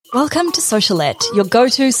Welcome to Socialette, your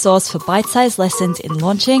go-to source for bite-sized lessons in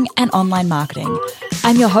launching and online marketing.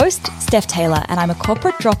 I'm your host, Steph Taylor, and I'm a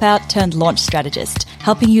corporate dropout turned launch strategist,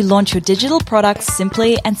 helping you launch your digital products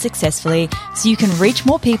simply and successfully so you can reach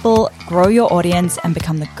more people, grow your audience, and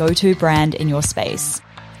become the go-to brand in your space.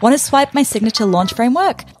 Want to swipe my signature launch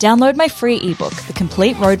framework? Download my free ebook, The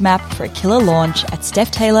Complete Roadmap for a Killer Launch at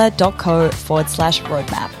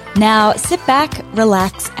stephtaylor.co/roadmap. Now, sit back,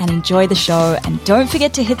 relax, and enjoy the show. And don't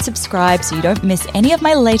forget to hit subscribe so you don't miss any of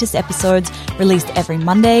my latest episodes released every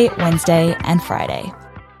Monday, Wednesday, and Friday.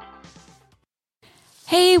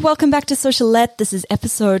 Hey, welcome back to Socialette. This is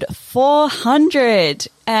episode 400.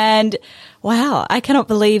 And wow, I cannot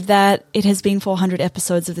believe that it has been 400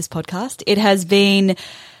 episodes of this podcast. It has been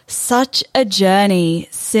such a journey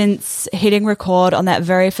since hitting record on that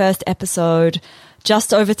very first episode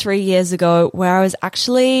just over 3 years ago, where I was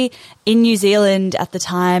actually in New Zealand at the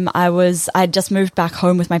time. I'd just moved back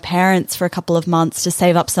home with my parents for a couple of months to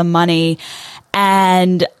save up some money.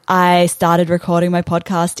 And I started recording my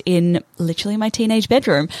podcast in literally my teenage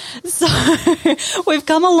bedroom. So we've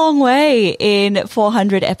come a long way in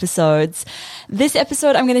 400 episodes. This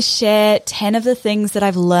episode, I'm going to share 10 of the things that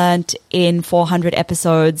I've learned in 400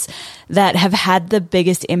 episodes that have had the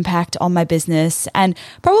biggest impact on my business and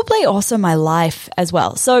probably also my life as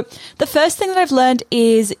well. So the first thing that I've learned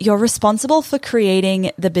is you're responsible for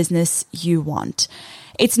creating the business you want.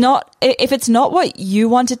 If it's not what you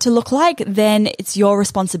want it to look like, then it's your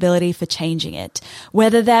responsibility for changing it.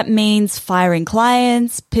 Whether that means firing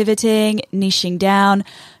clients, pivoting, niching down,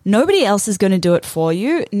 nobody else is going to do it for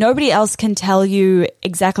you. Nobody else can tell you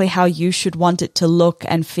exactly how you should want it to look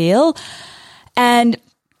and feel. And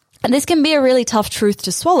this can be a really tough truth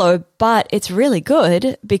to swallow, but it's really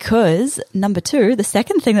good because number two, the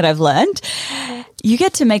second thing that I've learned, you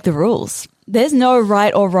get to make the rules. There's no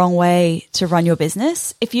right or wrong way to run your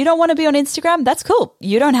business. If you don't want to be on Instagram, that's cool.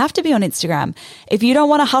 You don't have to be on Instagram. If you don't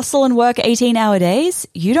want to hustle and work 18-hour days,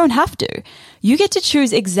 you don't have to. You get to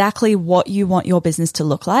choose exactly what you want your business to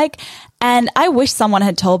look like. And I wish someone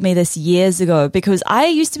had told me this years ago because I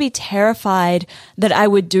used to be terrified that I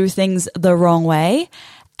would do things the wrong way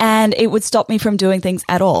and it would stop me from doing things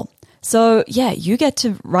at all. So yeah, you get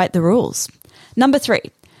to write the rules. Number 3.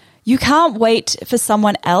 You can't wait for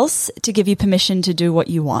someone else to give you permission to do what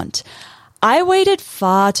you want. I waited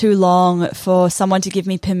far too long for someone to give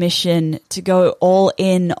me permission to go all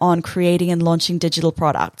in on creating and launching digital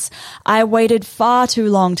products. I waited far too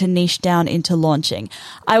long to niche down into launching.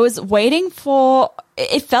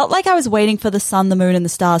 It felt like I was waiting for the sun, the moon, and the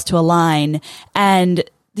stars to align and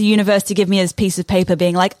the universe to give me this piece of paper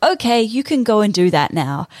being like, okay, you can go and do that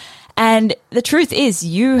now. And the truth is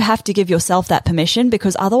you have to give yourself that permission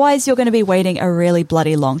because otherwise you're going to be waiting a really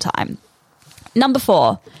bloody long time. Number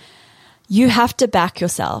 4, you have to back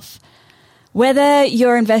yourself. Whether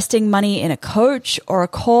you're investing money in a coach or a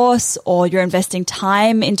course or you're investing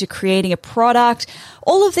time into creating a product,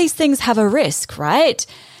 all of these things have a risk, right?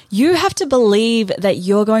 You have to believe that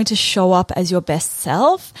you're going to show up as your best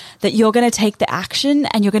self, that you're going to take the action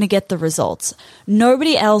and you're going to get the results.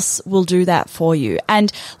 Nobody else will do that for you.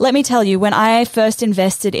 And let me tell you, when I first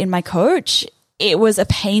invested in my coach, it was a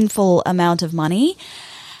painful amount of money.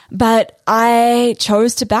 But I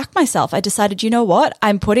chose to back myself. I decided, you know what?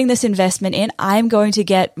 I'm putting this investment in. I'm going to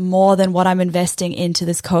get more than what I'm investing into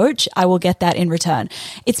this coach. I will get that in return.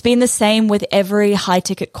 It's been the same with every high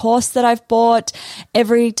ticket course that I've bought,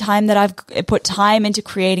 every time that I've put time into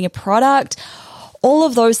creating a product. All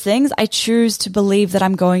of those things, I choose to believe that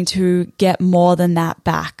I'm going to get more than that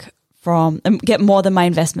back get more than my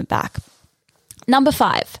investment back. Number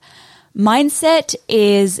 5, mindset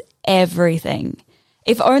is everything.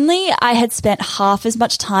 If only I had spent half as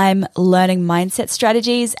much time learning mindset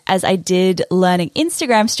strategies as I did learning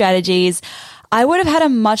Instagram strategies, I would have had a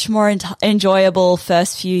much more enjoyable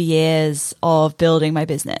first few years of building my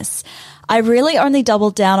business. I really only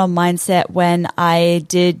doubled down on mindset when I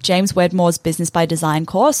did James Wedmore's Business by Design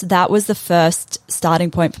course. That was the first starting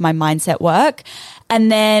point for my mindset work. And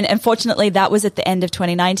then, unfortunately, that was at the end of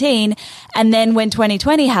 2019. And then when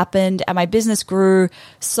 2020 happened and my business grew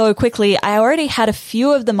so quickly, I already had a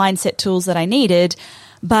few of the mindset tools that I needed,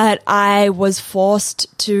 but I was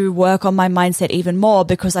forced to work on my mindset even more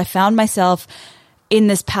because I found myself in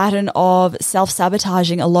this pattern of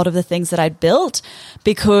self-sabotaging a lot of the things that I'd built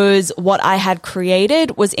because what I had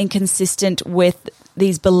created was inconsistent with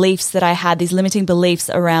these beliefs that I had, these limiting beliefs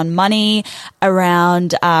around money,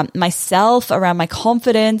 around myself, around my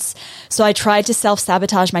confidence. So I tried to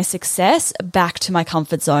self-sabotage my success back to my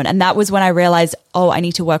comfort zone. And that was when I realized, I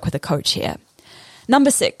need to work with a coach here.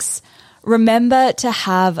 Number 6, remember to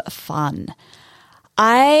have fun.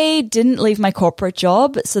 I didn't leave my corporate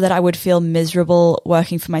job so that I would feel miserable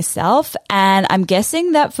working for myself. And I'm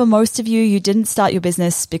guessing that for most of you, you didn't start your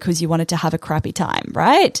business because you wanted to have a crappy time,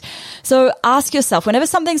 right? So ask yourself, whenever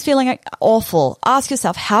something's feeling awful, ask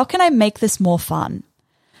yourself, how can I make this more fun?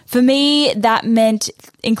 For me, that meant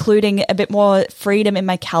including a bit more freedom in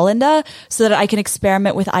my calendar so that I can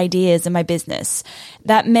experiment with ideas in my business.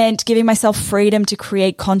 That meant giving myself freedom to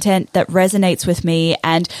create content that resonates with me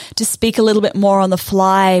and to speak a little bit more on the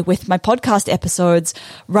fly with my podcast episodes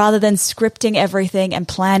rather than scripting everything and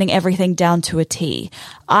planning everything down to a T.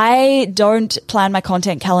 I don't plan my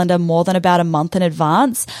content calendar more than about a month in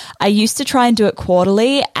advance. I used to try and do it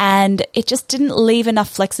quarterly, and it just didn't leave enough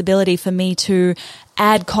flexibility for me to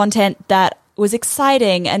add content that was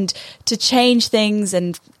exciting and to change things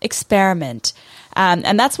and experiment.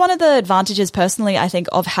 And that's one of the advantages personally, I think,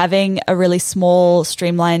 of having a really small,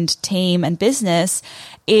 streamlined team and business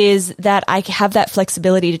is that I have that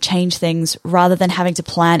flexibility to change things rather than having to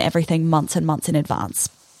plan everything months and months in advance.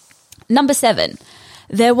 Number 7,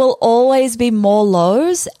 there will always be more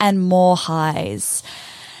lows and more highs.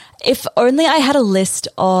 If only I had a list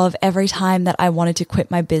of every time that I wanted to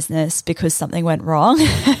quit my business because something went wrong,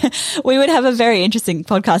 we would have a very interesting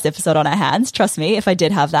podcast episode on our hands. Trust me, if I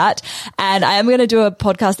did have that. And I am going to do a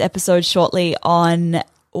podcast episode shortly on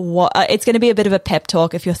what it's going to be a bit of a pep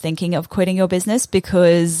talk if you're thinking of quitting your business,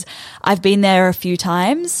 because I've been there a few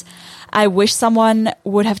times. I wish someone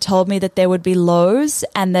would have told me that there would be lows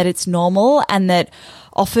and that it's normal and that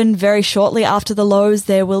often very shortly after the lows,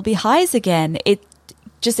 there will be highs again.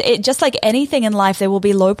 Just like anything in life, there will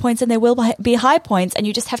be low points and there will be high points, and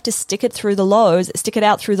you just have to stick it out through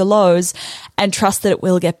the lows and trust that it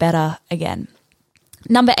will get better again.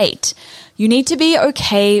 Number 8, you need to be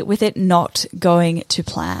okay with it not going to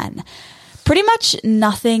plan. Pretty much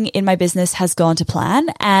nothing in my business has gone to plan,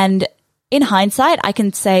 and in hindsight, I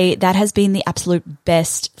can say that has been the absolute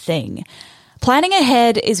best thing. Planning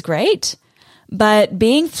ahead is great, but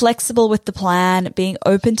being flexible with the plan, being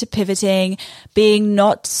open to pivoting, being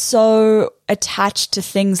not so attached to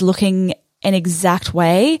things looking an exact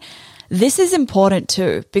way, this is important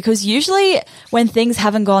too, because usually when things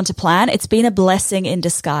haven't gone to plan, it's been a blessing in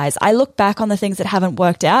disguise. I look back on the things that haven't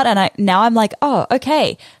worked out and now I'm like, oh,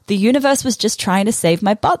 okay, the universe was just trying to save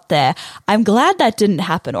my butt there. I'm glad that didn't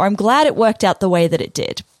happen, or I'm glad it worked out the way that it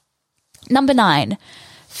did. Number 9.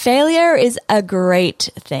 Failure is a great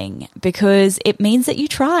thing because it means that you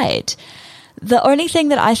tried. The only thing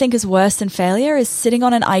that I think is worse than failure is sitting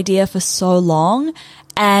on an idea for so long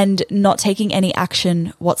and not taking any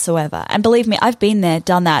action whatsoever. And believe me, I've been there,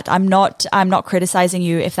 done that. I'm not criticizing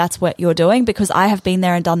you if that's what you're doing, because I have been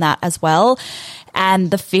there and done that as well.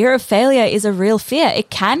 And the fear of failure is a real fear. It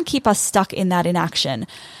can keep us stuck in that inaction.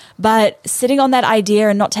 But sitting on that idea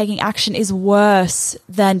and not taking action is worse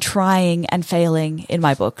than trying and failing, in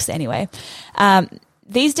my books anyway.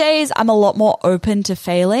 These days, I'm a lot more open to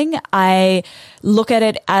failing. I look at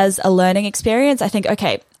it as a learning experience. I think,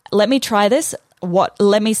 okay, let me try this.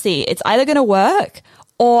 Let me see. It's either going to work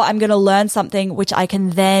or I'm going to learn something which I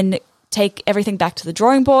can then take everything back to the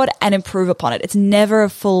drawing board and improve upon it. It's never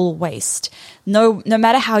a full waste. No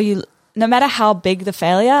matter how big the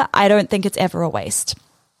failure, I don't think it's ever a waste.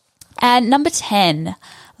 And number 10,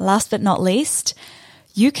 last but not least,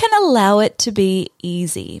 you can allow it to be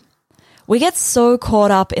easy. We get so caught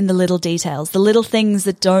up in the little details, the little things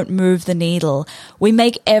that don't move the needle. We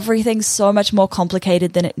make everything so much more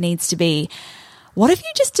complicated than it needs to be. What if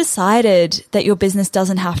you just decided that your business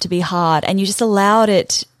doesn't have to be hard and you just allowed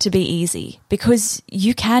it to be easy? Because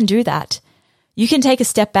you can do that. You can take a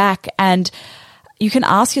step back and you can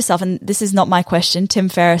ask yourself, and this is not my question, Tim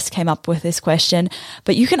Ferriss came up with this question,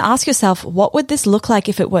 but you can ask yourself, what would this look like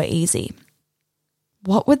if it were easy?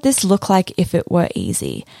 What would this look like if it were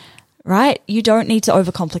easy? Right? You don't need to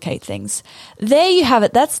overcomplicate things. There you have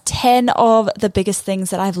it. That's 10 of the biggest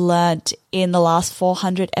things that I've learned in the last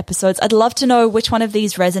 400 episodes. I'd love to know which one of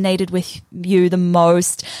these resonated with you the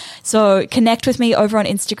most. So connect with me over on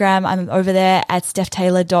Instagram. I'm over there at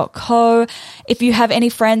stephtaylor.co. If you have any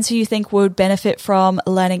friends who you think would benefit from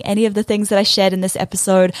learning any of the things that I shared in this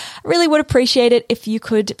episode, I really would appreciate it if you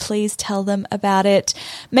could please tell them about it.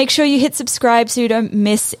 Make sure you hit subscribe so you don't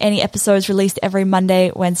miss any episodes released every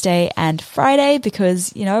Monday, Wednesday, and Friday,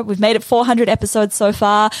 because, you know, we've made it 400 episodes so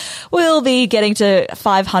far. We'll be getting to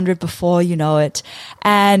 500 before you know it.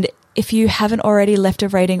 And if you haven't already left a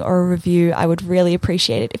rating or a review, I would really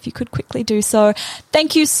appreciate it if you could quickly do so.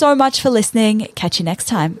 Thank you so much for listening. Catch you next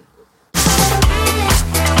time.